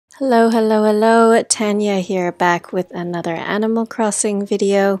Hello, hello, hello, Tanya here, back with another Animal Crossing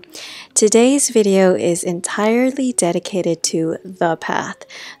video. Today's video is entirely dedicated to the path.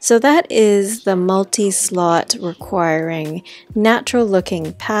 So that is the multi-slot requiring natural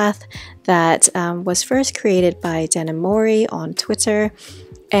looking path that was first created by Denimori on Twitter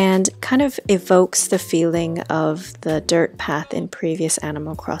and kind of evokes the feeling of the dirt path in previous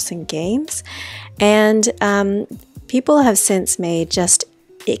Animal Crossing games. And people have since made just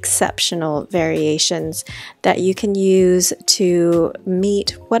exceptional variations that you can use to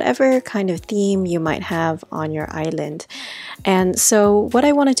meet whatever kind of theme you might have on your island. And so what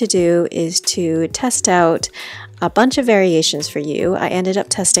I wanted to do is to test out a bunch of variations for you. I ended up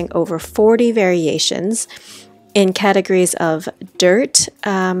testing over 40 variations in categories of dirt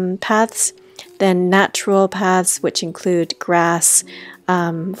paths, then natural paths, which include grass,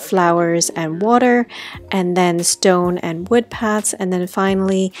 flowers and water, and then stone and wood paths, and then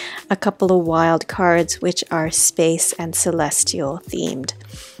finally a couple of wild cards which are space and celestial themed.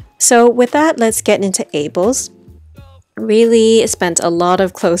 So with that, let's get into Abel's. Really spent a lot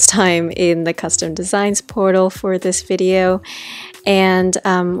of close time in the custom designs portal for this video, and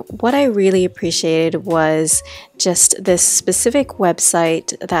what I really appreciated was just this specific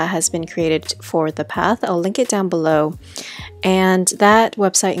website that has been created for the path. I'll link it down below, and that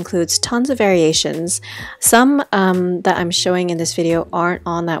website includes tons of variations. Some that I'm showing in this video aren't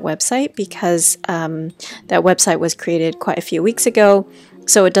on that website because that website was created quite a few weeks ago,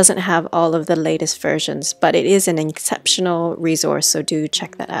 so it doesn't have all of the latest versions, but it is an exceptional resource, so do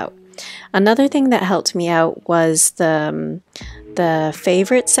check that out. Another thing that helped me out was the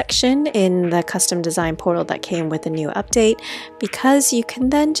favorite section in the custom design portal that came with the new update, because you can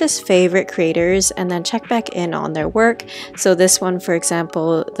then just favorite creators and then check back in on their work. So this one, for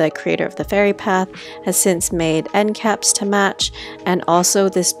example, the creator of the fairy path has since made end caps to match, and also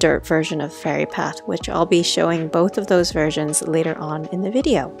this dirt version of fairy path, which I'll be showing both of those versions later on in the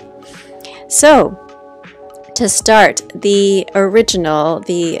video. So to start, the original,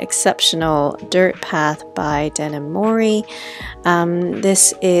 the exceptional dirt path by Denimori.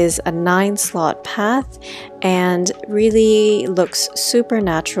 This is a 9-slot path and really looks super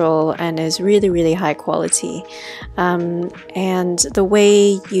natural and is really high quality. And the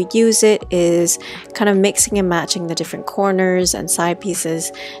way you use it is kind of mixing and matching the different corners and side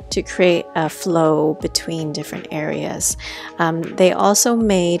pieces to create a flow between different areas. They also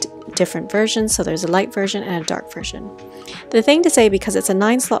made different versions, so there's a light version and a dark version. The thing to say, because it's a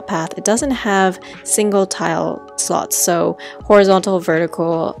 9-slot path, it doesn't have single tile slots, so horizontal,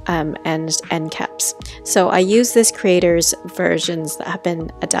 vertical, and end caps. So I use this creator's versions that have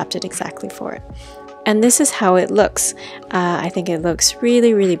been adapted exactly for it. And this is how it looks. I think it looks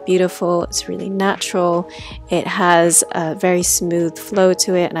really beautiful. It's really natural. It has a very smooth flow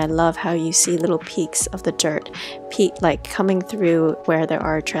to it, and I love how you see little peaks of the dirt, like coming through where there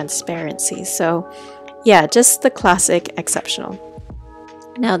are transparencies. So yeah, just the classic exceptional.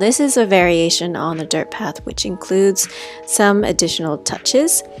 Now this is a variation on the dirt path, which includes some additional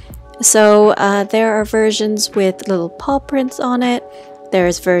touches. So there are versions with little paw prints on it.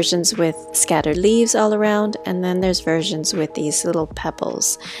 There's versions with scattered leaves all around, and then there's versions with these little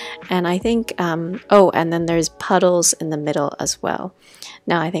pebbles. And I think, oh, and then there's puddles in the middle as well.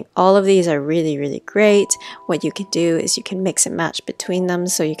 Now I think all of these are really great. What you can do is you can mix and match between them,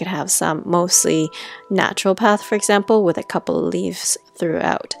 so you could have some mostly natural path, for example, with a couple of leaves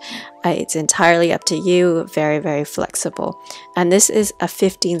throughout. It's entirely up to you, very flexible. And this is a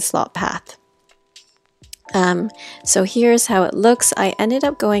 15-slot path. So here's how it looks. I ended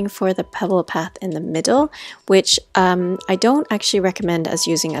up going for the pebble path in the middle, which I don't actually recommend as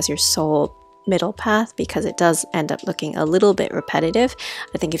using as your sole middle path, because it does end up looking a little bit repetitive.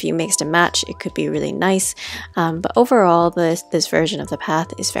 I think if you mixed and match, it could be really nice. But overall, this version of the path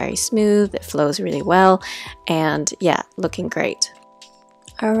is very smooth. It flows really well, and yeah, looking great.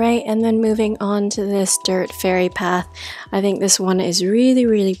 Alright, and then moving on to this dirt fairy path. I think this one is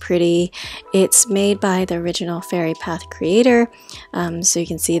really pretty. It's made by the original fairy path creator, so you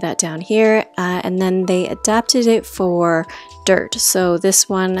can see that down here, and then they adapted it for dirt. So this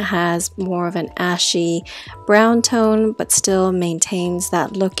one has more of an ashy brown tone, but still maintains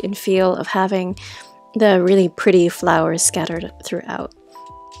that look and feel of having the really pretty flowers scattered throughout.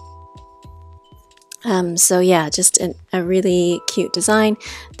 So yeah, just a really cute design.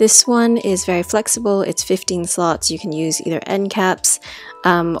 This one is very flexible. It's 15 slots. You can use either end caps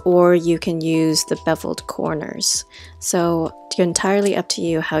or you can use the beveled corners. So it's entirely up to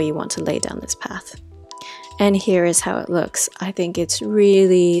you how you want to lay down this path. And here is how it looks. I think it's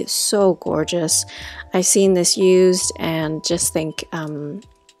really so gorgeous. I've seen this used and just think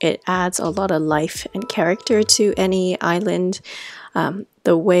it adds a lot of life and character to any island.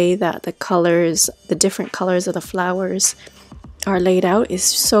 The way that the colors, the different colors of the flowers are laid out is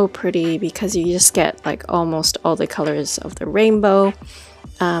so pretty because you just get like almost all the colors of the rainbow.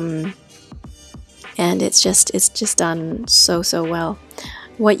 And it's just done so well.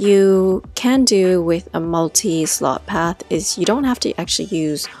 What you can do with a multi-slot path is you don't have to actually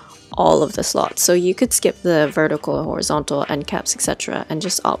use all of the slots. So you could skip the vertical, horizontal, end caps, etc. and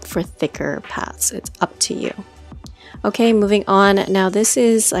just opt for thicker paths. It's up to you. Okay, moving on. Now this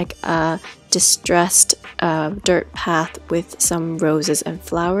is like a distressed dirt path with some roses and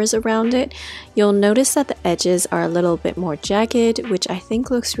flowers around it. You'll notice that the edges are a little bit more jagged, which I think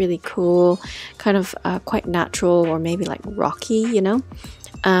looks really cool, kind of quite natural or maybe like rocky, you know.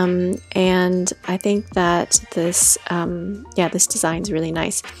 And I think that this, this design is really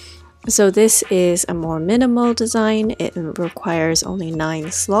nice. So this is a more minimal design. It requires only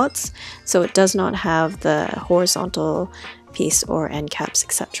 9 slots, so it does not have the horizontal piece or end caps,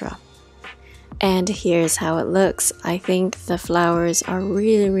 etc. And here's how it looks. I think the flowers are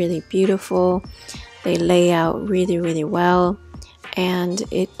really beautiful. They lay out really well, and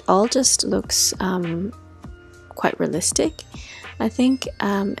it all just looks quite realistic, I think.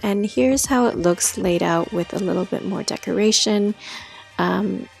 And here's how it looks laid out with a little bit more decoration.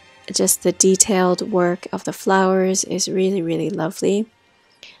 Just the detailed work of the flowers is really lovely.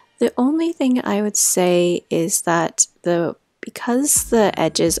 The only thing I would say is that because the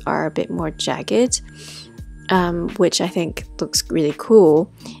edges are a bit more jagged, which I think looks really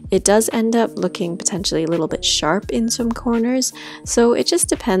cool, it does end up looking potentially a little bit sharp in some corners. So it just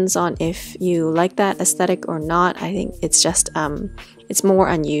depends on if you like that aesthetic or not. I think it's just it's more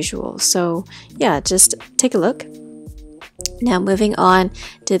unusual. So yeah, just take a look. Now moving on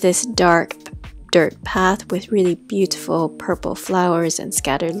to this dark dirt path with really beautiful purple flowers and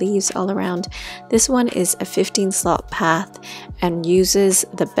scattered leaves all around. This one is a 15 slot path and uses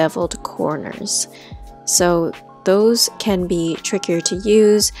the beveled corners. So those can be trickier to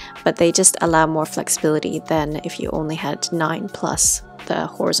use, but they just allow more flexibility than if you only had 9 plus the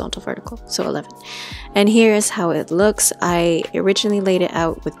horizontal vertical, so 11. And here's how it looks. I originally laid it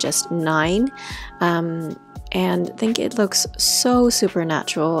out with just 9. And I think it looks so super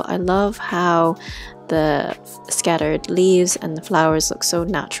natural. I love how the scattered leaves and the flowers look so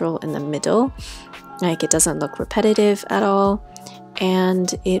natural in the middle. Like, it doesn't look repetitive at all,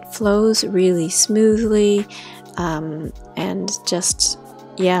 and it flows really smoothly, and just,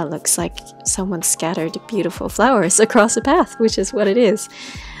 yeah, looks like someone scattered beautiful flowers across a path, which is what it is.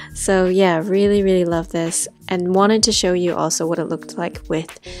 So yeah, really love this, and wanted to show you also what it looked like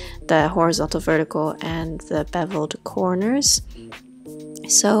with the horizontal, vertical, and the beveled corners.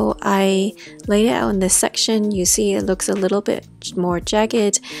 So I laid it out in this section. You see it looks a little bit more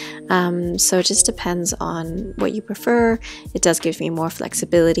jagged, so it just depends on what you prefer. It does give me more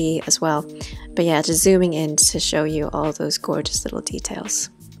flexibility as well. But yeah, just zooming in to show you all those gorgeous little details.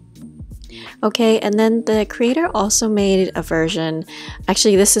 Okay, and then the creator also made a version,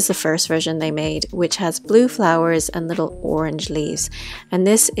 actually this is the first version they made, which has blue flowers and little orange leaves. And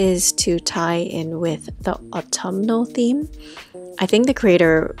this is to tie in with the autumnal theme. I think the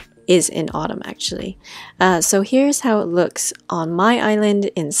creator is in autumn actually. So here's how it looks on my island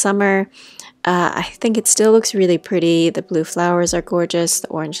in summer. I think it still looks really pretty. The blue flowers are gorgeous. The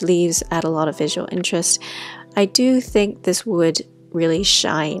orange leaves add a lot of visual interest. I do think this would really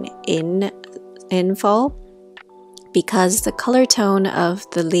shine in fall, because the color tone of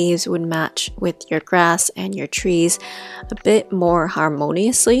the leaves would match with your grass and your trees a bit more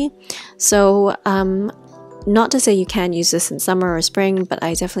harmoniously. So not to say you can use this in summer or spring, but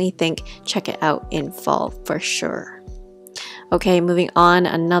I definitely think check it out in fall for sure. Okay, moving on,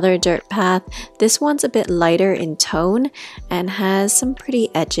 another dirt path. This one's a bit lighter in tone and has some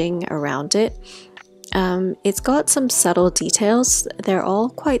pretty edging around it. It's got some subtle details. They're all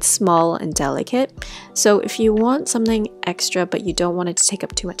quite small and delicate. So if you want something extra but you don't want it to take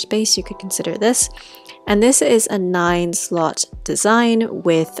up too much space, you could consider this. And this is a 9 slot design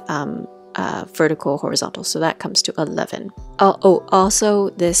with vertical, horizontal, so that comes to 11. Also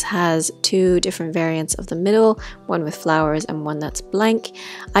this has 2 different variants of the middle, one with flowers and one that's blank.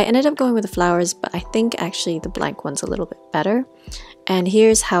 I ended up going with the flowers, but I think actually the blank one's a little bit better. And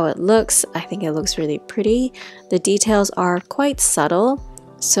here's how it looks. I think it looks really pretty. The details are quite subtle,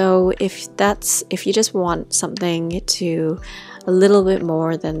 so if you just want something to a little bit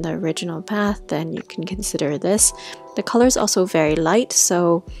more than the original path, then you can consider this. The color is also very light,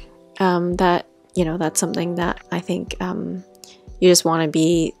 so that's something that I think you just want to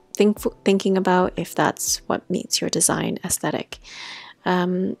be thinking about if that's what meets your design aesthetic.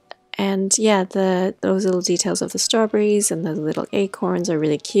 And yeah, those little details of the strawberries and the little acorns are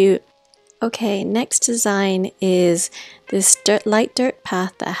really cute. Okay, next design is this light dirt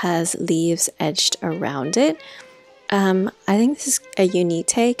path that has leaves edged around it. I think this is a unique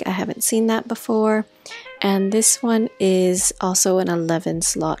take. I haven't seen that before. And this one is also an 11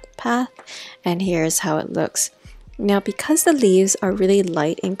 slot path, and here's how it looks. Now, because the leaves are really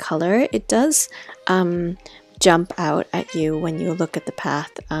light in color, it does jump out at you when you look at the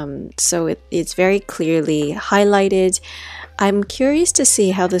path. So it's very clearly highlighted. I'm curious to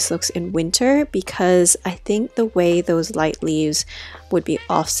see how this looks in winter, because I think the way those light leaves would be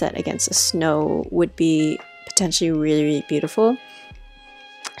offset against the snow would be potentially really, really beautiful.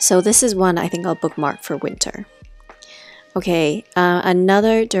 So this is one I think I'll bookmark for winter. Okay,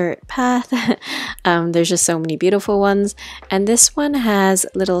 another dirt path. There's just so many beautiful ones, and this one has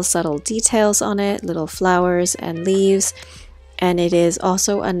little subtle details on it, little flowers and leaves, and it is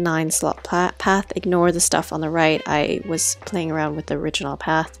also a 9 slot path. Ignore the stuff on the right. I was playing around with the original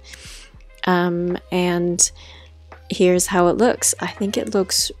path. And here's how it looks. I think it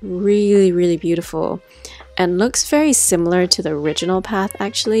looks really, really beautiful and looks very similar to the original path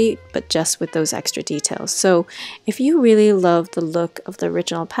actually, but just with those extra details. So if you really love the look of the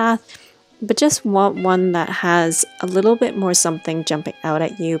original path, but just want one that has a little bit more something jumping out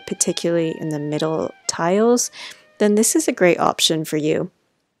at you, particularly in the middle tiles, then this is a great option for you,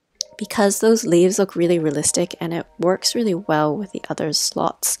 because those leaves look really realistic and it works really well with the other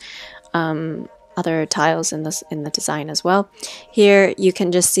slots, other tiles in the design as well. Here you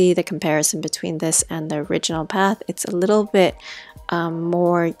can just see the comparison between this and the original path. It's a little bit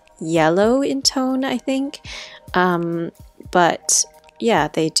more yellow in tone, I think, but yeah,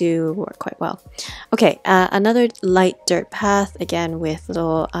 they do work quite well. Okay, another light dirt path, again with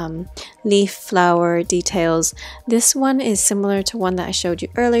little leaf flower details. This one is similar to one that I showed you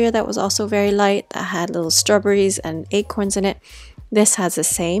earlier that was also very light, that had little strawberries and acorns in it. This has the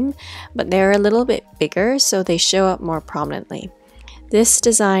same, but they're a little bit bigger, so they show up more prominently. This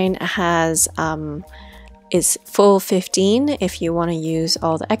design has is full 15 if you want to use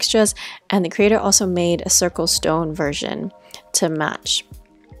all the extras, and the creator also made a circle stone version to match.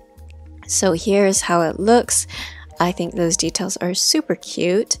 So here's how it looks. I think those details are super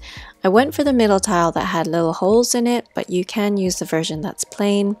cute. I went for the middle tile that had little holes in it, but you can use the version that's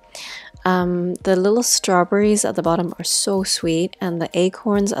plain. The little strawberries at the bottom are so sweet, and the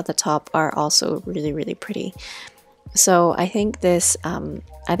acorns at the top are also really, really pretty. So I think this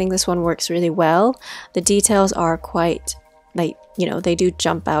one works really well. The details are quite, like, you know, they do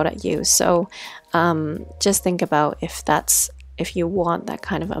jump out at you. So just think about if you want that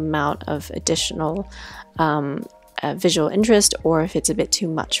kind of amount of additional visual interest, or if it's a bit too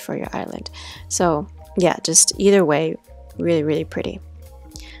much for your island. So yeah, just either way, really, really pretty.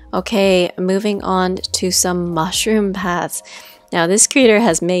 Okay, moving on to some mushroom paths. Now this creator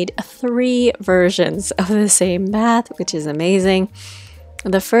has made 3 versions of the same path, which is amazing.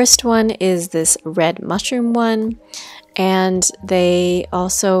 The first one is this red mushroom one, and they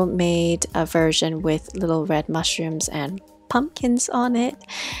also made a version with little red mushrooms and pumpkins on it,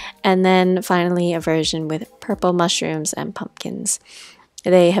 and then finally a version with purple mushrooms and pumpkins.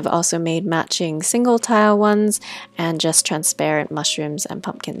 They have also made matching single tile ones and just transparent mushrooms and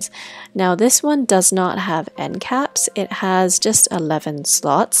pumpkins. Now this one does not have end caps, it has just 11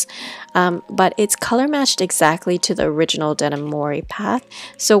 slots, but it's color matched exactly to the original Denamori path.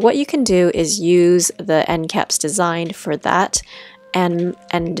 So what you can do is use the end caps designed for that and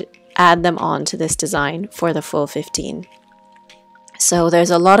add them on to this design for the full 15. So there's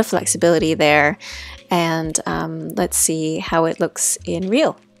a lot of flexibility there, and let's see how it looks in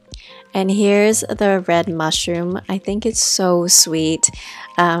real. And here's the red mushroom. I think it's so sweet.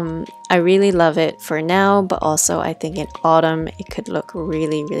 I really love it for now, but also I think in autumn it could look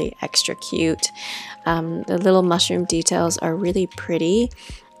really, really extra cute. The little mushroom details are really pretty,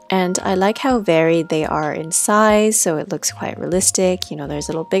 and I like how varied they are in size, so it looks quite realistic. You know, there's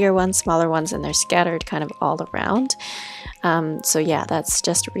little bigger ones, smaller ones, and they're scattered kind of all around. So yeah, that's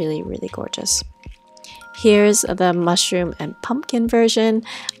just really, really gorgeous. Here's the mushroom and pumpkin version.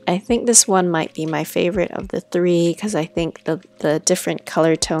 I think this one might be my favorite of the 3 because I think the different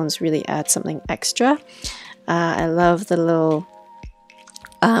color tones really add something extra. I love the little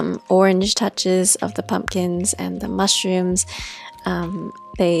orange touches of the pumpkins and the mushrooms.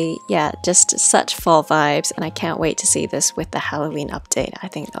 Yeah, just such fall vibes, and I can't wait to see this with the Halloween update. I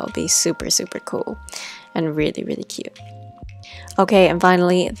think that'll be super, super cool and really, really cute. Okay, and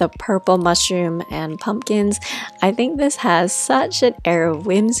finally, the purple mushroom and pumpkins. I think this has such an air of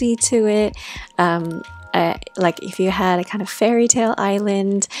whimsy to it. like if you had a kind of fairy tale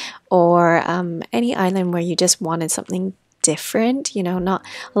island, or any island where you just wanted something different, you know, not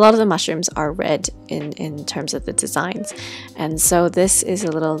a lot of the mushrooms are red in terms of the designs, and so this is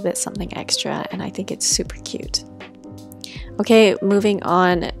a little bit something extra, and I think it's super cute. Okay, moving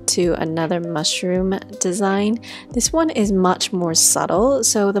on to another mushroom design. This one is much more subtle,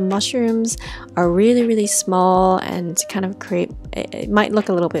 so the mushrooms are really small and kind of it might look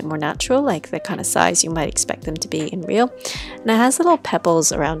a little bit more natural, like the kind of size you might expect them to be in real, and it has little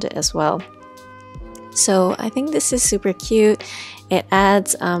pebbles around it as well. So I think this is super cute. It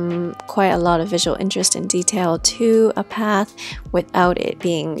adds quite a lot of visual interest and detail to a path without it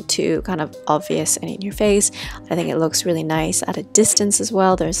being too kind of obvious and in your face. I think it looks really nice at a distance as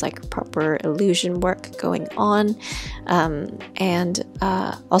well. There's like proper illusion work going on. And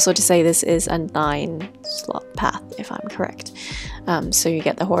also to say, this is a 9-slot path, if I'm correct. So you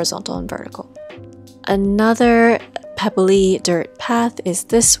get the horizontal and vertical. Another pebbly dirt path is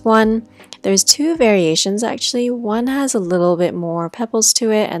this one. There's two variations actually. One has a little bit more pebbles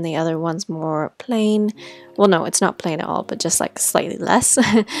to it and the other one's more plain. Well, no, it's not plain at all, but just like slightly less.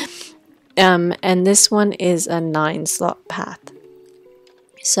 And this one is a 9-slot path.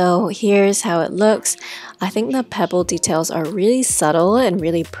 So here's how it looks. I think the pebble details are really subtle and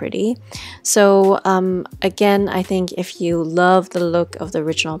really pretty. So again, I think if you love the look of the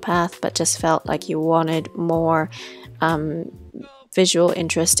original path but just felt like you wanted more visual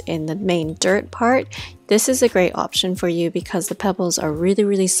interest in the main dirt part, this is a great option for you because the pebbles are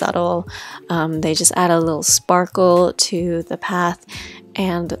really subtle. They just add a little sparkle to the path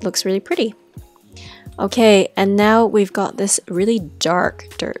and it looks really pretty. Okay, and now we've got this really dark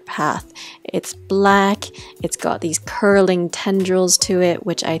dirt path. It's black, it's got these curling tendrils to it,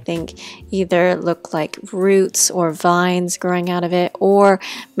 which I think either look like roots or vines growing out of it, or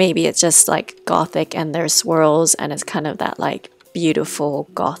maybe it's just like gothic and there's swirls and it's kind of that like beautiful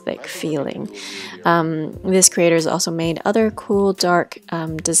gothic feeling. This creator's also made other cool dark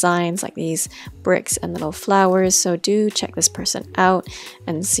designs like these bricks and little flowers, so do check this person out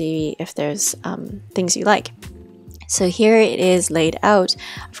and see if there's things you like. So here it is laid out.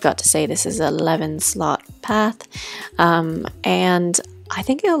 I forgot to say this is an 11-slot path, and I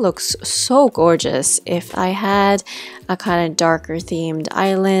think it looks so gorgeous. If I had a kind of darker themed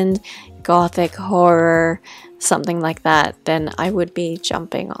island, gothic horror, something like that, then I would be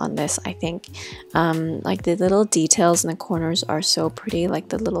jumping on this, I think. Like the little details in the corners are so pretty, like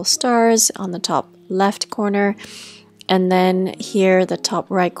the little stars on the top left corner, and then here the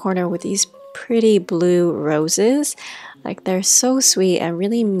top right corner with these pretty blue roses. Like they're so sweet and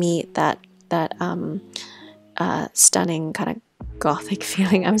really meet that stunning kind of gothic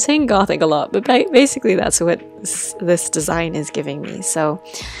feeling. I'm saying gothic a lot, but basically that's what this design is giving me. So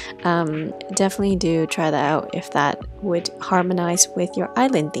definitely do try that out if that would harmonize with your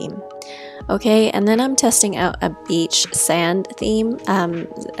island theme. Okay, and then I'm testing out a beach sand theme,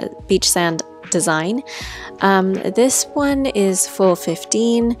 beach sand design. This one is full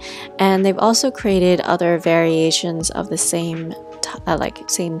 15, and they've also created other variations of the same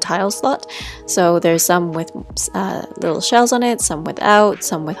tile slot. So there's some with little shells on it, some without,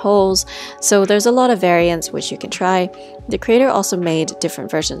 some with holes. So there's a lot of variants which you can try. The creator also made different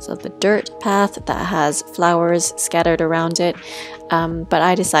versions of the dirt path that has flowers scattered around it, but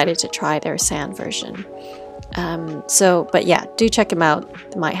I decided to try their sand version. But yeah, do check them out.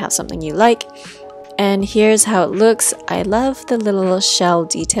 They might have something you like. And here's how it looks. I love the little shell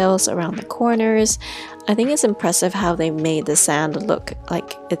details around the corners. I think it's impressive how they made the sand look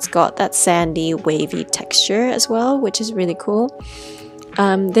like it's got that sandy, wavy texture as well, which is really cool.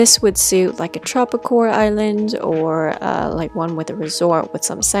 This would suit like a tropical island or like one with a resort with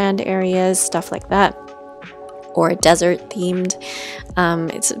some sand areas, stuff like that, or a desert themed.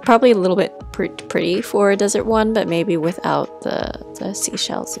 It's probably a little bit pretty for a desert one, but maybe without the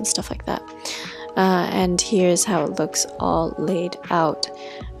seashells and stuff like that. And here's how it looks all laid out.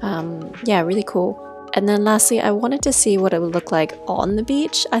 Yeah, really cool. And then lastly, I wanted to see what it would look like on the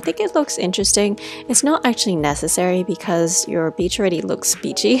beach. I think it looks interesting. It's not actually necessary because your beach already looks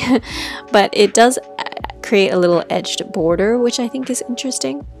beachy, but it does create a little edged border, which I think is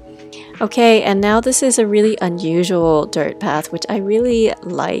interesting. Okay, and now this is a really unusual dirt path, which I really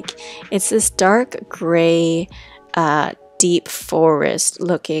like. It's this dark gray, deep forest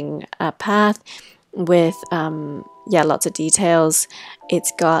looking path with lots of details.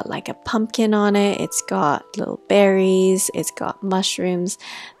 It's got like a pumpkin on it, it's got little berries, it's got mushrooms.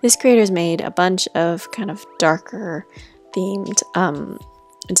 This creator's made a bunch of kind of darker themed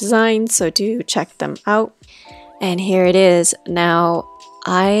designs, so do check them out. And here it is. Now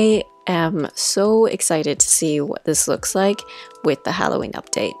I am so excited to see what this looks like with the Halloween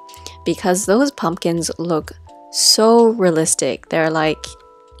update, because those pumpkins look so realistic. They're like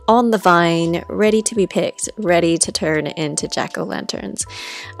on the vine, ready to be picked, ready to turn into jack-o'-lanterns.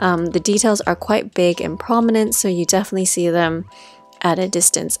 The details are quite big and prominent, so you definitely see them at a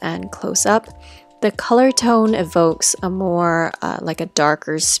distance and close up. The color tone evokes a more like a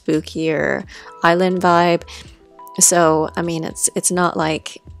darker, spookier island vibe. So, I mean, it's not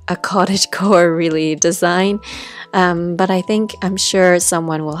like a cottagecore really design, but I'm sure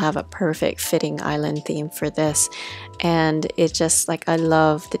someone will have a perfect fitting island theme for this. And it just, like, I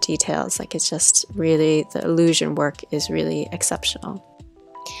love the details. Like, it's just really, the illusion work is really exceptional.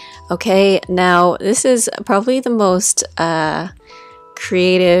 Okay, now this is probably the most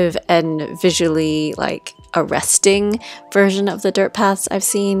creative and visually like arresting version of the dirt paths I've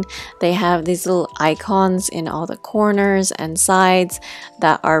seen. They have these little icons in all the corners and sides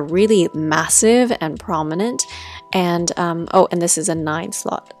that are really massive and prominent. And oh, and this is a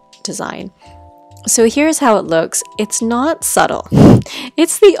 9-slot design. So here's how it looks. It's not subtle.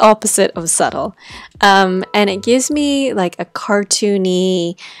 It's the opposite of subtle. And it gives me like a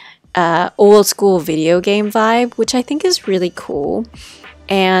cartoony, old school video game vibe, which I think is really cool.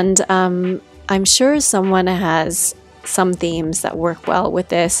 And I'm sure someone has some themes that work well with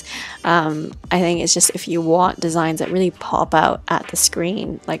this. I think it's just if you want designs that really pop out at the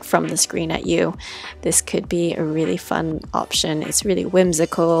screen, like from the screen at you, this could be a really fun option. It's really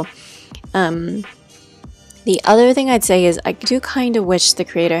whimsical. The other thing I'd say is I do kind of wish the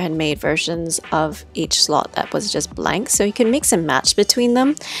creator had made versions of each slot that was just blank, so you can mix and match between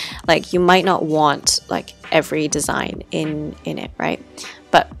them. Like, you might not want like every design in it, right?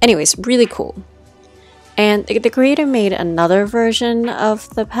 But anyways, really cool. And the creator made another version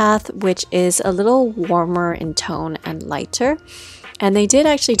of the path, which is a little warmer in tone and lighter. And they did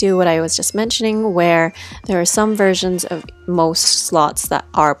actually do what I was just mentioning, where there are some versions of most slots that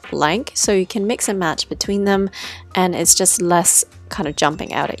are blank, so you can mix and match between them, and it's just less kind of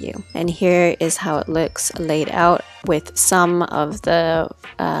jumping out at you. And here is how it looks laid out, with some of the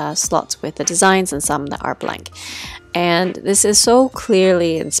slots with the designs and some that are blank. And this is so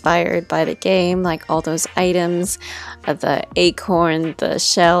clearly inspired by the game, like all those items, the acorn, the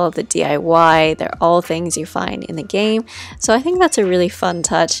shell, the DIY, they're all things you find in the game. So I think that's a really fun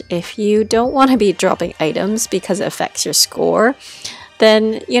touch. If you don't want to be dropping items because it affects your score,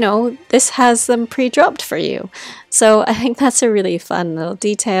 then, you know, this has them pre-dropped for you. So I think that's a really fun little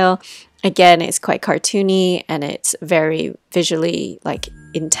detail. Again, it's quite cartoony and it's very visually like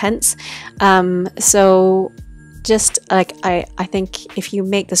intense. So just like I think if you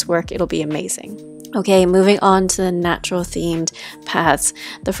make this work, it'll be amazing. Okay, moving on to the natural themed paths.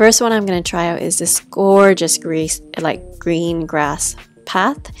 The first one I'm going to try out is this gorgeous green grass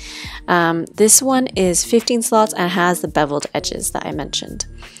path. This one is 15 slots and has the beveled edges that I mentioned.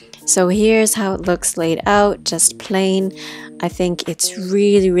 So here's how it looks laid out, just plain. I think it's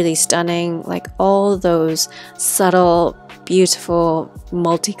really, really stunning. Like all those subtle, beautiful,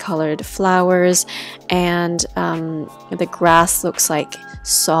 multicolored flowers, and the grass looks like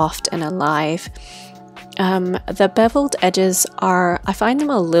soft and alive. The beveled edges I find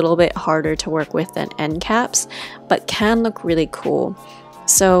them a little bit harder to work with than end caps, but can look really cool.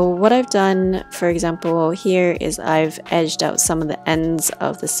 So what I've done, for example, here is I've edged out some of the ends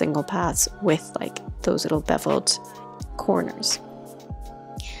of the single paths with like those little beveled corners.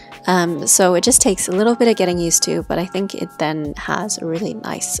 So it just takes a little bit of getting used to, but I think it then has a really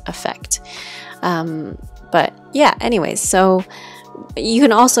nice effect. But yeah, anyways, so you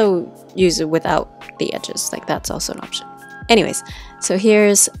can also use it without the edges, like that's also an option. Anyways, so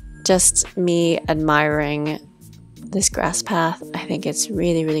here's just me admiring this grass path. I think it's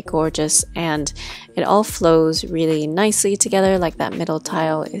really, really gorgeous, and it all flows really nicely together. Like that middle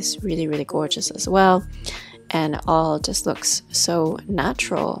tile is really, really gorgeous as well, and all just looks so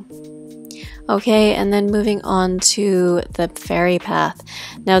natural. Okay, and then moving on to the fairy path.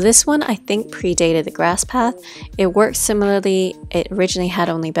 Now this one I think predated the grass path. It works similarly. It originally had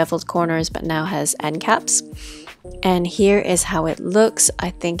only beveled corners, but now has end caps. And here is how it looks. I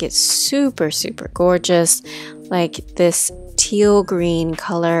think it's super, super gorgeous. Like this teal green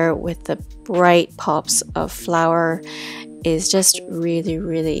color with the bright pops of flower is just really,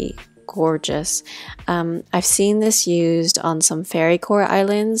 really gorgeous. I've seen this used on some fairy core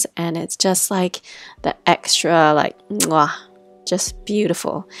islands, and it's just like the extra, like, mwah, just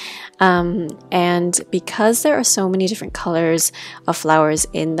beautiful. And because there are so many different colors of flowers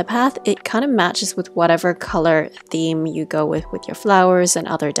in the path, it kind of matches with whatever color theme you go with your flowers and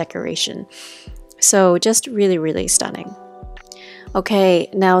other decoration. So just really, really stunning. Okay,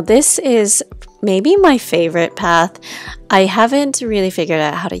 now this is maybe my favorite path. I haven't really figured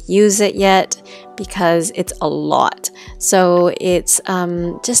out how to use it yet because it's a lot. So it's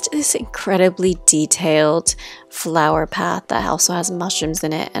just this incredibly detailed flower path that also has mushrooms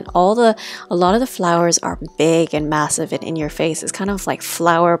in it, and a lot of the flowers are big and massive and in your face. It's kind of like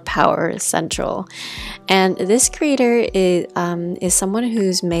flower power central. And this creator is someone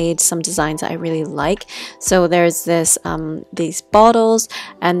who's made some designs that I really like. So there's this these bottles,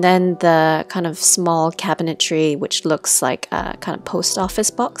 and then the kind of small cabinetry which looks like kind of post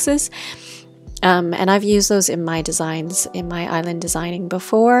office boxes. And I've used those in my designs, in my island designing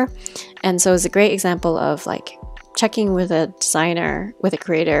before. And so it's a great example of like checking with a designer, with a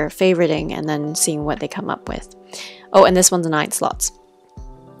creator, favoriting, and then seeing what they come up with. Oh, and this one's 9 slots.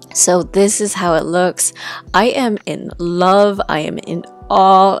 So this is how it looks. I am in love. I am in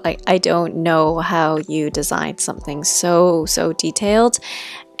awe. I don't know how you design something so detailed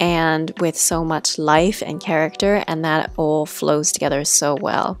and with so much life and character, and that all flows together so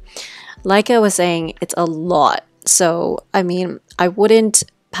well. Like I was saying, it's a lot. So, I mean, I wouldn't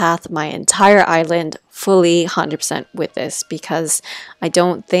path my entire island fully 100% with this because I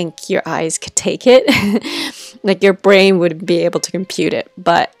don't think your eyes could take it. Like your brain would be able to compute it.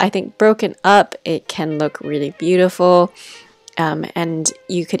 But I think broken up, it can look really beautiful. And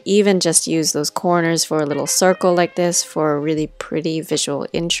you could even just use those corners for a little circle like this for a really pretty visual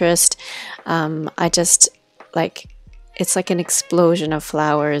interest. I just like, it's like an explosion of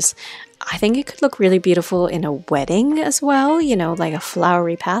flowers. I think it could look really beautiful in a wedding as well, you know, like a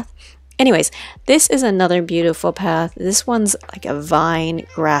flowery path. Anyways, this is another beautiful path. This one's like a vine,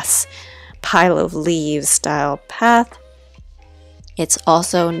 grass, pile of leaves style path. It's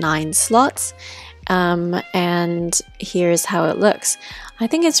also 9 slots. And here's how it looks. I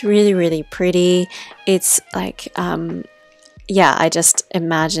think it's really pretty. It's like, yeah, I just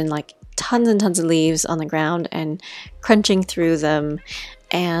imagine like tons and tons of leaves on the ground and crunching through them,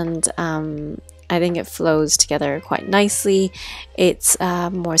 and I think it flows together quite nicely. It's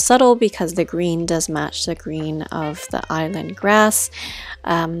more subtle because the green does match the green of the island grass.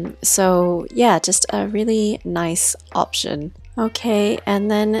 So yeah, just a really nice option. Okay, and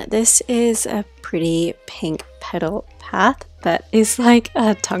then this is a pretty pink petal path that is like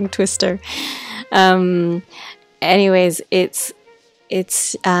a tongue twister. Anyways, it's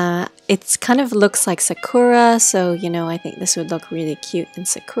kind of looks like sakura, so you know, I think this would look really cute in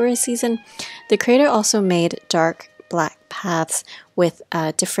sakura season. The creator also made dark black paths with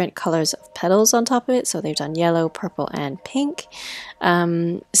different colors of petals on top of it, so they've done yellow, purple, and pink.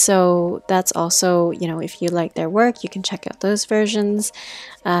 So that's also, you know, if you like their work, you can check out those versions.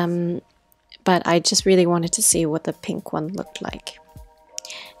 But I just really wanted to see what the pink one looked like.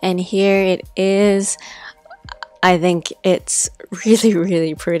 And here it is. I think it's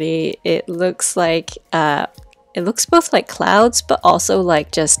really pretty. It looks like it looks both like clouds, but also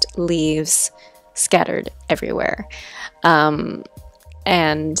like just leaves scattered everywhere.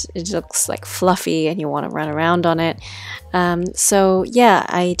 And it looks like fluffy and you want to run around on it. So yeah,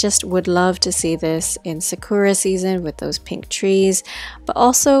 I just would love to see this in sakura season with those pink trees. But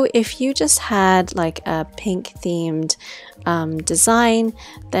also if you just had like a pink themed design,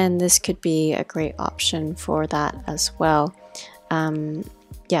 then this could be a great option for that as well.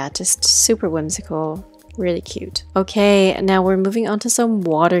 Yeah, just super whimsical. Really cute. Okay, now we're moving on to some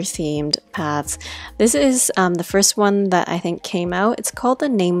water themed paths. This is the first one that I think came out. It's called the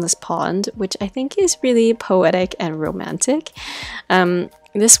Nameless Pond, which I think is really poetic and romantic.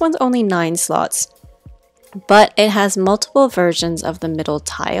 This one's only 9 slots, but it has multiple versions of the middle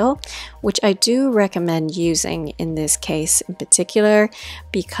tile, which I do recommend using in this case in particular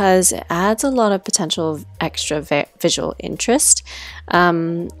because it adds a lot of potential extra visual interest.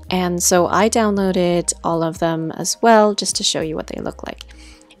 And so I downloaded all of them as well just to show you what they look like.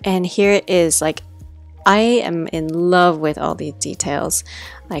 And here it is. Like, I am in love with all these details.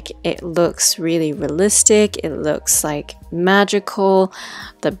 Like, it looks really realistic, it looks like magical.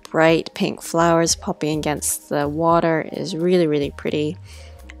 The bright pink flowers popping against the water is really pretty.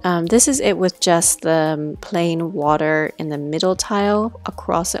 This is it with just the plain water in the middle tile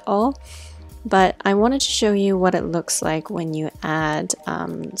across it all. But I wanted to show you what it looks like when you add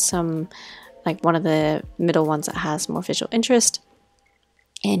some, like one of the middle ones that has more visual interest.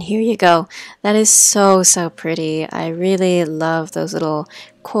 And here you go. That is so pretty. I really love those little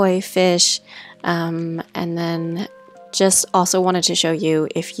koi fish. And then just also wanted to show you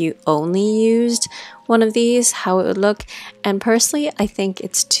if you only used one of these, how it would look. And personally, I think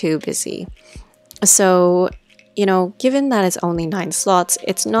it's too busy. So, you know, given that it's only 9 slots,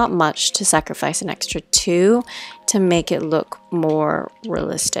 it's not much to sacrifice an extra 2 to make it look more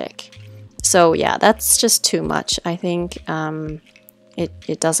realistic. So yeah, that's just too much. I think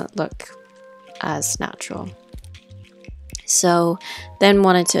it doesn't look as natural. So then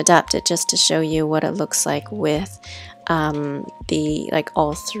wanted to adapt it just to show you what it looks like with the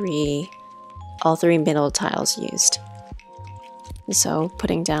all three middle tiles used. So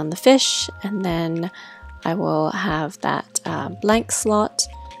putting down the fish, and then I will have that blank slot,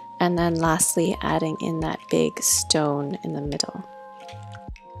 and then lastly adding in that big stone in the middle.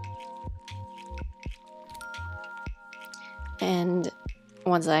 And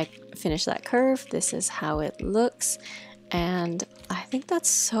once I finish that curve, this is how it looks, and I think that's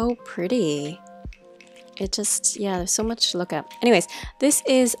so pretty. It just, yeah, there's so much to look at. Anyways, this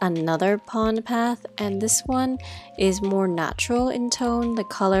is another pond path, and this one is more natural in tone. The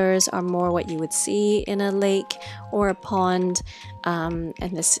colors are more what you would see in a lake or a pond, and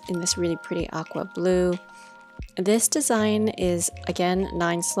in this really pretty aqua blue. This design is, again,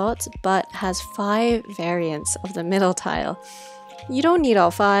 9 slots, but has 5 variants of the middle tile. You don't need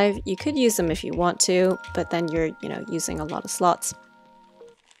all 5. You could use them if you want to, but then you're, using a lot of slots.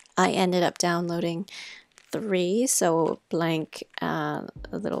 I ended up downloading 3, so blank, a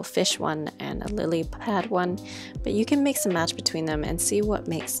little fish one, and a lily pad one, but you can mix and match between them and see what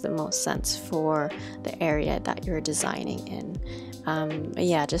makes the most sense for the area that you're designing in. But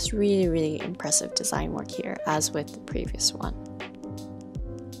yeah, just really impressive design work here, as with the previous one.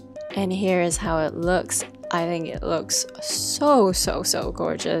 And here is how it looks. I think it looks so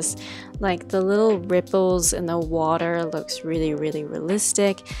gorgeous. Like the little ripples in the water looks really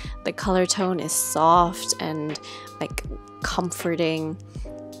realistic. The color tone is soft and like comforting,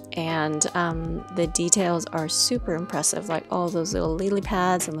 and the details are super impressive, like all those little lily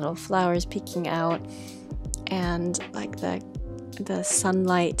pads and little flowers peeking out, and like the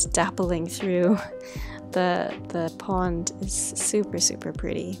sunlight dappling through the pond is super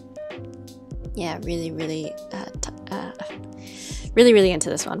pretty. Yeah, really into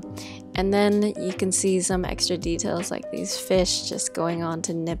this one. And then you can see some extra details like these fish just going on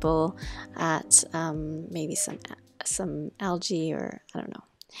to nibble at maybe some algae, or I don't know.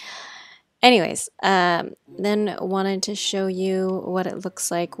 Anyways, then wanted to show you what it looks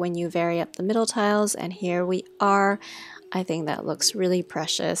like when you vary up the middle tiles, and here we are. I think that looks really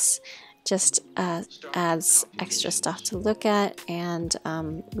precious. Just adds extra stuff to look at, and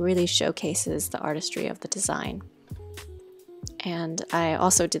really showcases the artistry of the design. And I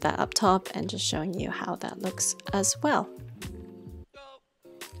also did that up top, and just showing you how that looks as well.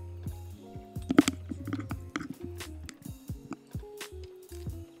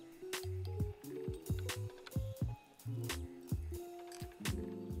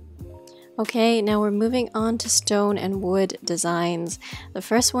 Okay, now we're moving on to stone and wood designs. The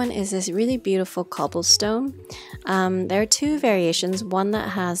first one is this really beautiful cobblestone. There are 2 variations, one that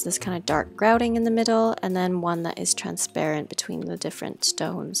has this kind of dark grouting in the middle, and then one that is transparent between the different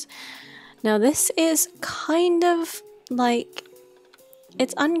stones. Now this is kind of like,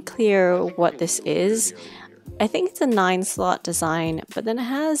 it's unclear what this is. I think it's a 9 slot design, but then it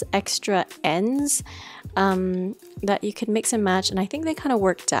has extra ends that you could mix and match, and I think they kind of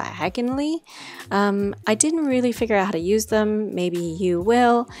work diagonally. I didn't really figure out how to use them. Maybe you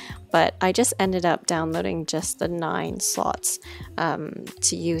will, but I just ended up downloading just the 9 slots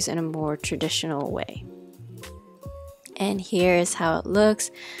to use in a more traditional way. And here's how it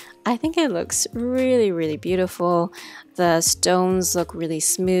looks. I think it looks really beautiful. The stones look really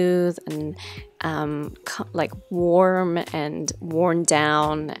smooth and like warm and worn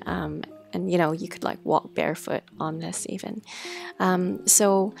down, and you could like walk barefoot on this even.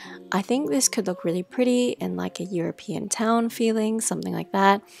 So I think this could look really pretty in like a European town feeling, something like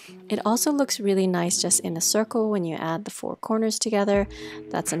that. It also looks really nice just in a circle when you add the 4 corners together.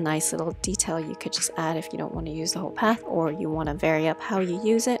 That's a nice little detail you could just add if you don't want to use the whole path, or you want to vary up how you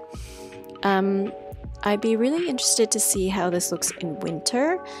use it. I'd be really interested to see how this looks in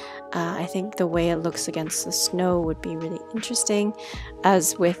winter. I think the way it looks against the snow would be really interesting,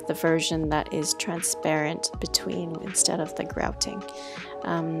 as with the version that is transparent between instead of the grouting.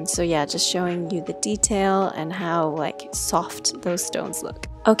 So yeah, just showing you the detail and how like soft those stones look.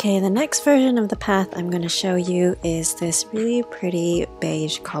 Okay, the next version of the path I'm going to show you is this really pretty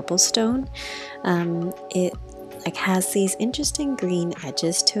beige cobblestone. It like has these interesting green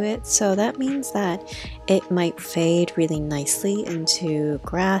edges to it, so that means that it might fade really nicely into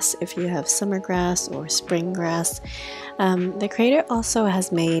grass if you have summer grass or spring grass. The creator also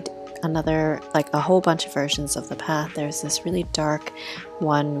has made another, like a whole bunch of versions of the path. There's this really dark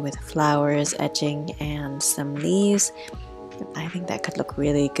one with flowers, edging, and some leaves. I think that could look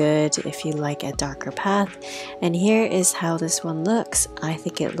really good if you like a darker path. And here is how this one looks. I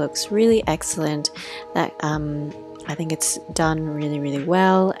think it looks really excellent. That I think it's done really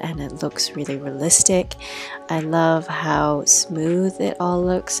well, and it looks really realistic. I love how smooth it all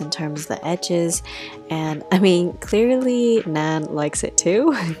looks in terms of the edges, and I mean, clearly Nan likes it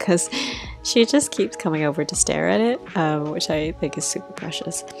too, because she just keeps coming over to stare at it, which I think is super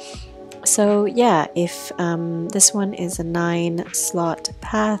precious. So yeah, if this one is a 9-slot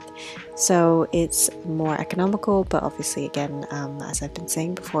path, so it's more economical, but obviously again, as I've been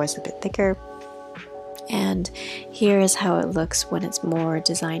saying before, it's a bit thicker. And here is how it looks when it's more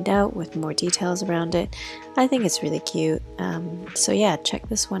designed out with more details around it. I think it's really cute. So yeah, check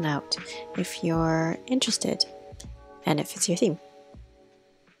this one out if you're interested and if it's your theme.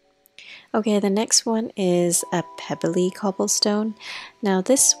 Okay, the next one is a pebbly cobblestone. Now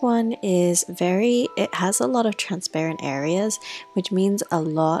this one is it has a lot of transparent areas, which means a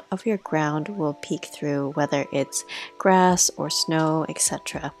lot of your ground will peek through, whether it's grass or snow,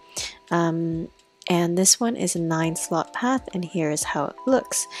 etc. And this one is a 9-slot path, and here is how it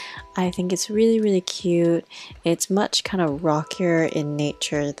looks. I think it's really cute. It's much kind of rockier in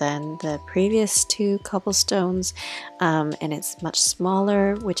nature than the previous 2 cobblestones, and it's much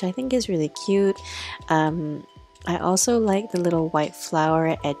smaller, which I think is really cute. I also like the little white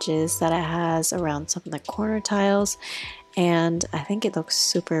flower edges that it has around some of the corner tiles, and I think it looks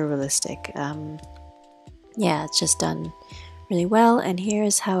super realistic. Yeah, it's just done really well, and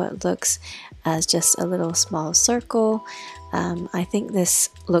here's how it looks as just a little small circle. I think this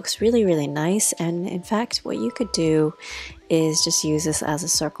looks really nice, and in fact what you could do is just use this as a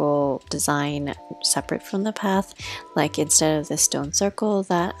circle design separate from the path. Like instead of this stone circle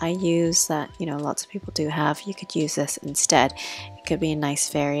that I use, that lots of people do have, you could use this instead. It could be a nice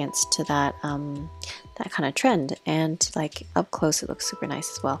variance to that that kind of trend, and like up close it looks super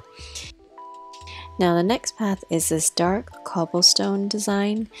nice as well. Now the next path is this dark cobblestone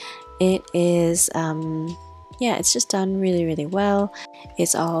design. It is, yeah, it's just done really well.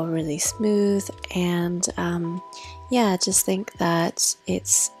 It's all really smooth, and yeah, I just think that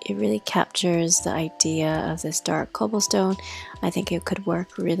it really captures the idea of this dark cobblestone. I think it could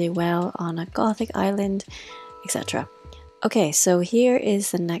work really well on a Gothic island, etc. Okay, so here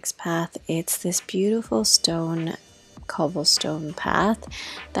is the next path. It's this beautiful cobblestone path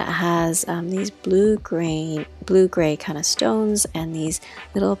that has these blue-gray kind of stones and these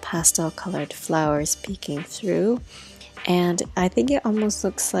little pastel colored flowers peeking through. And I think it almost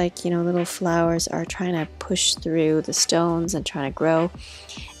looks like, little flowers are trying to push through the stones and trying to grow.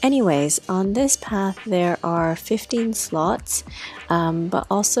 Anyways, on this path there are 15 slots, but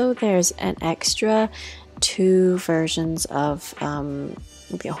also there's an extra 2 versions of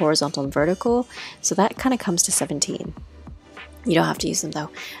horizontal and vertical, so that kind of comes to 17. You don't have to use them though.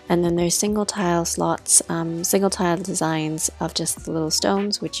 And then there's single tile slots, single tile designs of just the little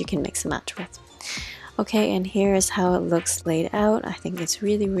stones, which you can mix and match with. Okay, and here is how it looks laid out. I think it's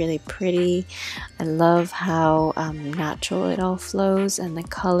really pretty. I love how natural it all flows, and the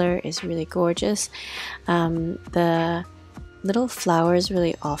color is really gorgeous. The little flowers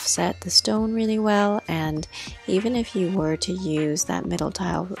really offset the stone really well, and even if you were to use that middle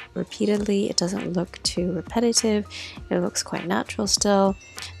tile repeatedly, it doesn't look too repetitive. It looks quite natural still,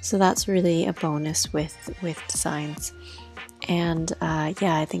 so that's really a bonus with designs. And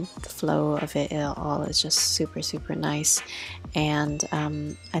yeah, I think the flow of it all is just super nice, and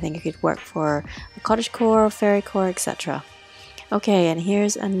I think it could work for a cottagecore, fairycore, etc. Okay, and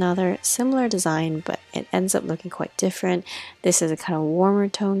here's another similar design, but it ends up looking quite different. This is a kind of warmer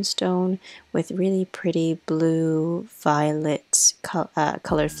tone stone with really pretty blue, violet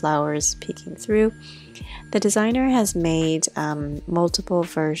colored flowers peeking through. The designer has made multiple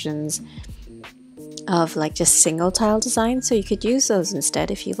versions of like just single tile design, so you could use those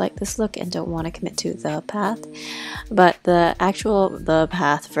instead if you like this look and don't want to commit to the path. But the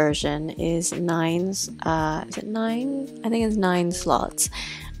path version is 9 is it 9? I think it's 9 slots.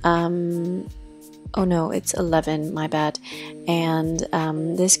 Oh no, it's 11, my bad. And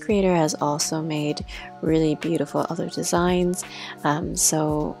this creator has also made really beautiful other designs,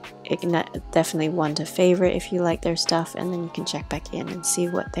 so it can definitely one to favorite if you like their stuff, and then you can check back in and see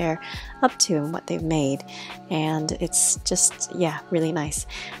what they're up to and what they've made, and it's just, yeah, really nice.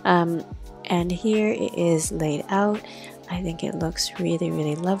 And here it is laid out. I think it looks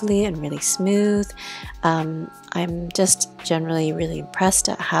really lovely and really smooth. I'm just generally really impressed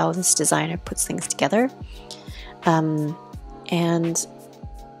at how this designer puts things together. And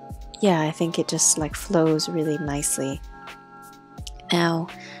yeah, I think it just like flows really nicely. Now,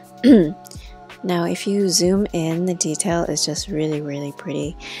 now if you zoom in, the detail is just really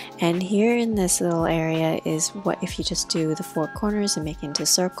pretty. And here in this little area is what if you just do the 4 corners and make it into a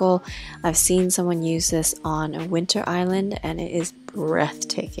circle. I've seen someone use this on a winter island and it is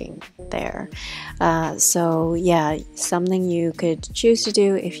breathtaking there. So yeah, something you could choose to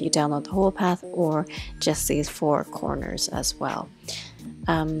do if you download the whole path or just these 4 corners as well.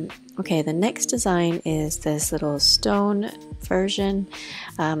 Okay, the next design is this little stone version.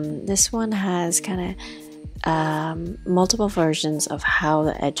 This one has kind of multiple versions of how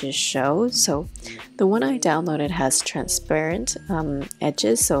the edges show. So the one I downloaded has transparent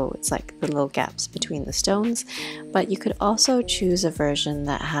edges, so it's like the little gaps between the stones. But you could also choose a version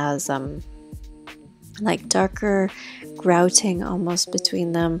that has like darker grouting almost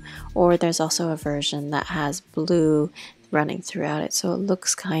between them, or there's also a version that has blue running throughout it, so it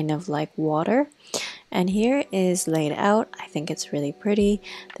looks kind of like water. And here is laid out. I think it's really pretty.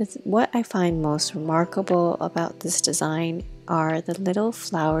 What I find most remarkable about this design are the little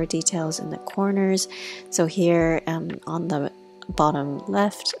flower details in the corners. So here on the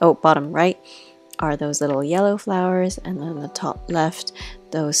bottom right are those little yellow flowers, and then the top left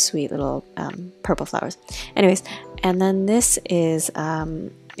those sweet little purple flowers. Anyways, and then this is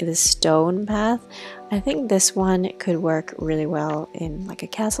the stone path. I think this one could work really well in like a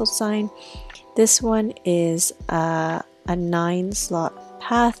castle design. This one is a 9-slot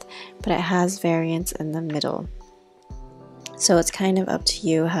path, but it has variants in the middle. So it's kind of up to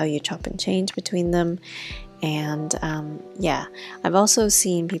you how you chop and change between them. And yeah, I've also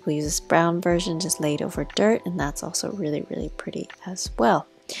seen people use this brown version just laid over dirt, and that's also really pretty as well.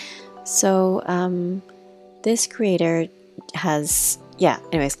 So this creator has, yeah,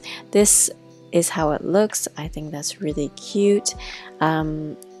 anyways, this is how it looks. I think that's really cute.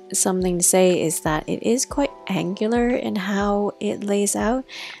 Something to say is that it is quite angular in how it lays out,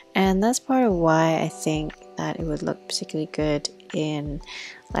 and that's part of why I think that it would look particularly good in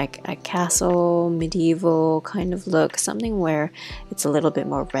like a castle medieval kind of look, something where it's a little bit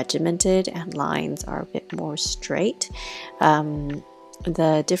more regimented and lines are a bit more straight.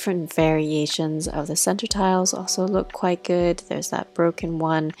 The different variations of the center tiles also look quite good. There's that broken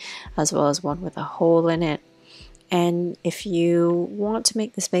one as well as one with a hole in it. And if you want to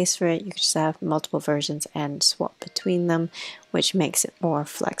make the space for it, you can just have multiple versions and swap between them, which makes it more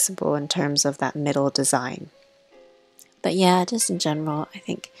flexible in terms of that middle design. But yeah, just in general, I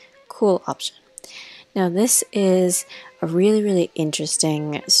think cool option. Now this is a really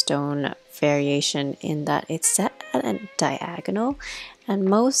interesting stone variation in that it's set at a diagonal, and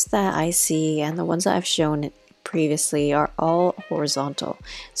most that I see and the ones that I've shown previously are all horizontal.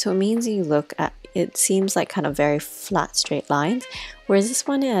 So it means you look at it seems like kind of very flat straight lines, whereas this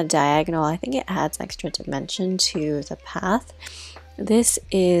one in a diagonal, I think it adds extra dimension to the path. This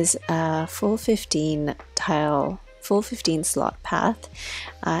is a full 15 slot path,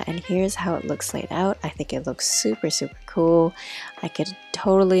 and here's how it looks laid out. I think it looks super cool. I could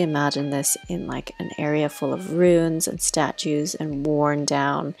totally imagine this in like an area full of ruins and statues and worn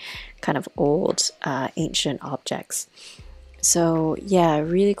down kind of old ancient objects. So yeah,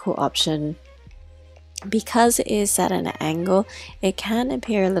 really cool option. Because it is set at an angle, it can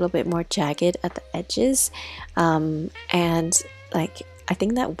appear a little bit more jagged at the edges, and like I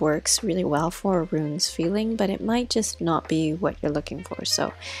think that works really well for a runes feeling, but it might just not be what you're looking for.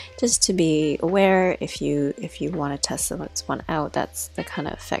 So just to be aware, if you want to test this one out, that's the kind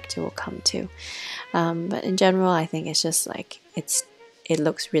of effect it will come to. But in general, I think it's just like it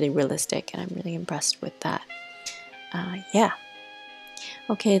looks really realistic, and I'm really impressed with that. Yeah.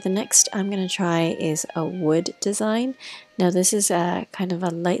 Okay, the next I'm going to try is a wood design. Now this is a kind of a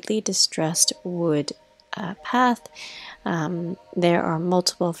lightly distressed wood path. There are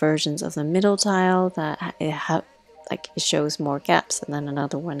multiple versions of the middle tile that it shows more gaps, and then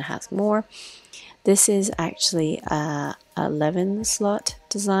another one has more. This is actually a 11 slot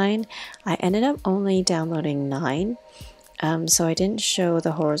design. I ended up only downloading 9, so I didn't show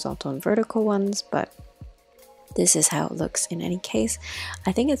the horizontal and vertical ones, but this is how it looks in any case.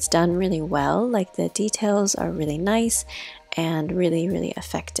 I think it's done really well. Like the details are really nice and really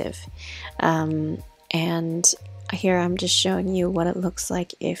effective. And here I'm just showing you what it looks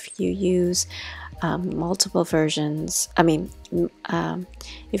like if you use multiple versions. I mean,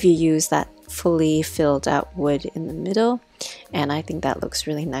 if you use that fully filled out wood in the middle, and I think that looks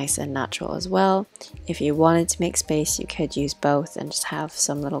really nice and natural as well. If you wanted to make space, you could use both and just have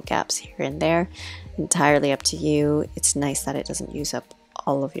some little gaps here and there. Entirely up to you. It's nice that it doesn't use up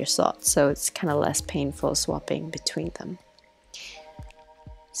all of your slots, so it's kind of less painful swapping between them.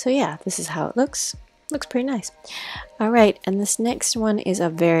 So yeah, this is how it looks. Looks pretty nice. All right, and this next one is a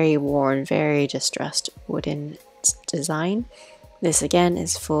very worn, very distressed wooden design. This again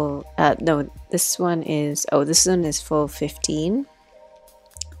is full, no, this one is full 15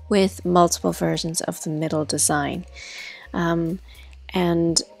 with multiple versions of the middle design.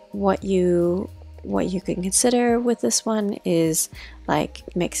 And what you can consider with this one is like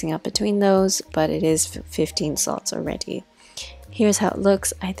mixing up between those, but it is 15 slots already. Here's how it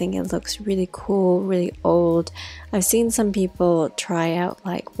looks. I think it looks really cool, really old. I've seen some people try out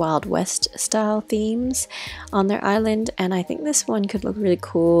like Wild West style themes on their island, and I think this one could look really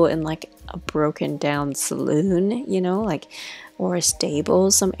cool in like a broken down saloon, you know, like, or a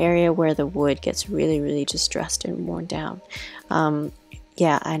stable, some area where the wood gets really, really distressed and worn down.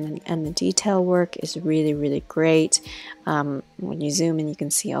 Yeah, and the detail work is really, really great. When you zoom in, you can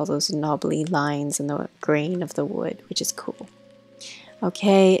see all those knobbly lines and the grain of the wood, which is cool.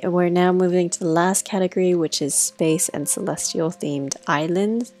 Okay, we're now moving to the last category, which is space and celestial themed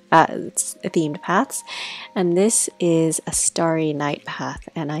islands, themed paths. And this is a starry night path,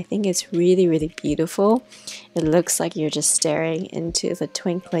 and I think it's really, really beautiful. It looks like you're just staring into the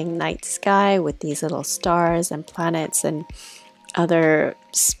twinkling night sky with these little stars and planets and other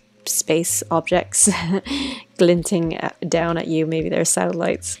space objects glinting down at you. Maybe they're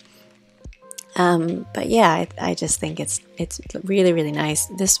satellites. But yeah, I just think it's really, really nice.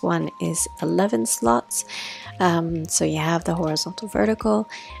 This one is 11 slots. So you have the horizontal, vertical,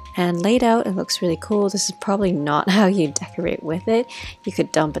 and laid out. It looks really cool. This is probably not how you decorate with it. You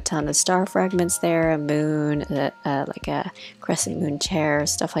could dump a ton of star fragments there, a moon, like a crescent moon chair,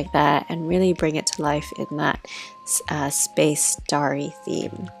 stuff like that, and really bring it to life in that space starry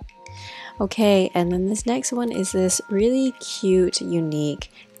theme. Okay, and then this next one is this really cute,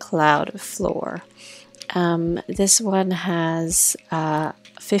 unique cloud floor. This one has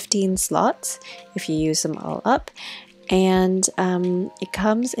 15 slots if you use them all up, and it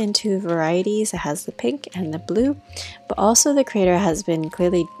comes in two varieties. It has the pink and the blue, but also the creator has been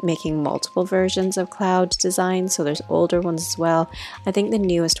clearly making multiple versions of cloud design, so there's older ones as well. I think the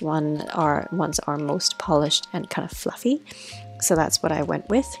newest ones are most polished and kind of fluffy, so that's what I went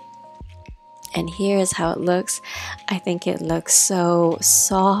with. And here's how it looks. I think it looks so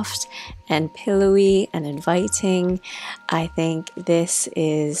soft and pillowy and inviting. I think this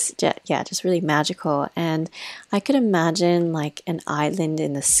is just really magical, and I could imagine like an island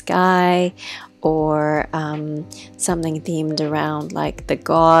in the sky, or something themed around like the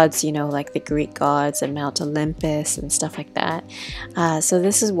gods, you know, like the Greek gods and Mount Olympus and stuff like that. So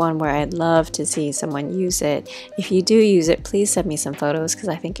this is one where I'd love to see someone use it. If you do use it, please send me some photos, because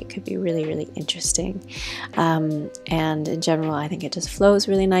I think it could be really, really interesting. And in general, I think it just flows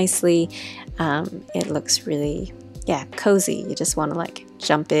really nicely. It looks really, cozy. You just want to like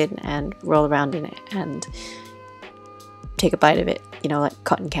jump in and roll around in it and take a bite of it, you know, like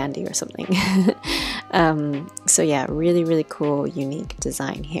cotton candy or something. So yeah, really, really cool, unique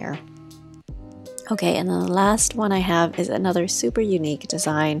design here. Okay, and then the last one I have is another super unique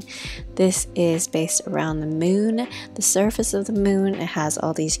design. This is based around the moon, the surface of the moon. It has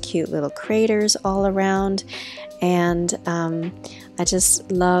all these cute little craters all around, and I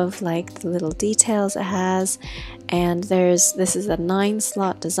just love like the little details it has. And this is a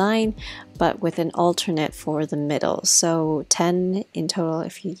 9-slot design, but with an alternate for the middle, so 10 in total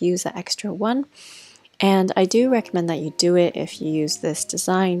if you use that extra one. And I do recommend that you do it if you use this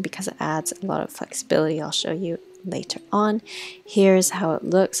design, because it adds a lot of flexibility. I'll show you later on. Here's how it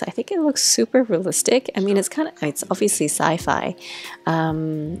looks. I think it looks super realistic. I mean, it's obviously sci-fi.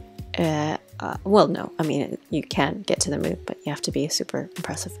 Well, no, I mean, you can get to the moon, but you have to be a super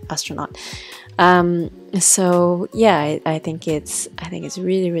impressive astronaut. So yeah, I think it's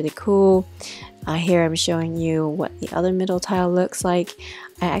really, really cool. Here I'm showing you what the other middle tile looks like.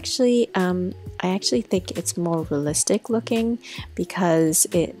 I actually think it's more realistic looking because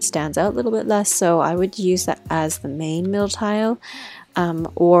it stands out a little bit less, so I would use that as the main middle tile.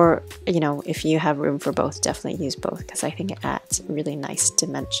 Or, you know, if you have room for both, definitely use both, because I think it adds really nice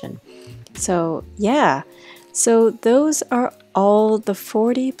dimension. So yeah, so those are all the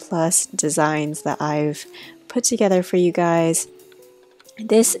 40 plus designs that I've put together for you guys.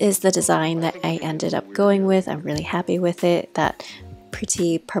 This is the design that I ended up going with. I'm really happy with it, that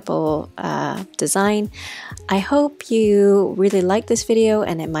pretty purple design. I hope you really like this video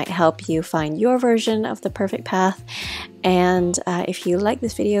and it might help you find your version of the perfect path. And if you like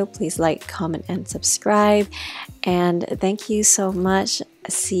this video, please like, comment, and subscribe. And thank you so much.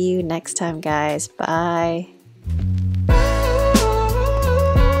 See you next time, guys. Bye.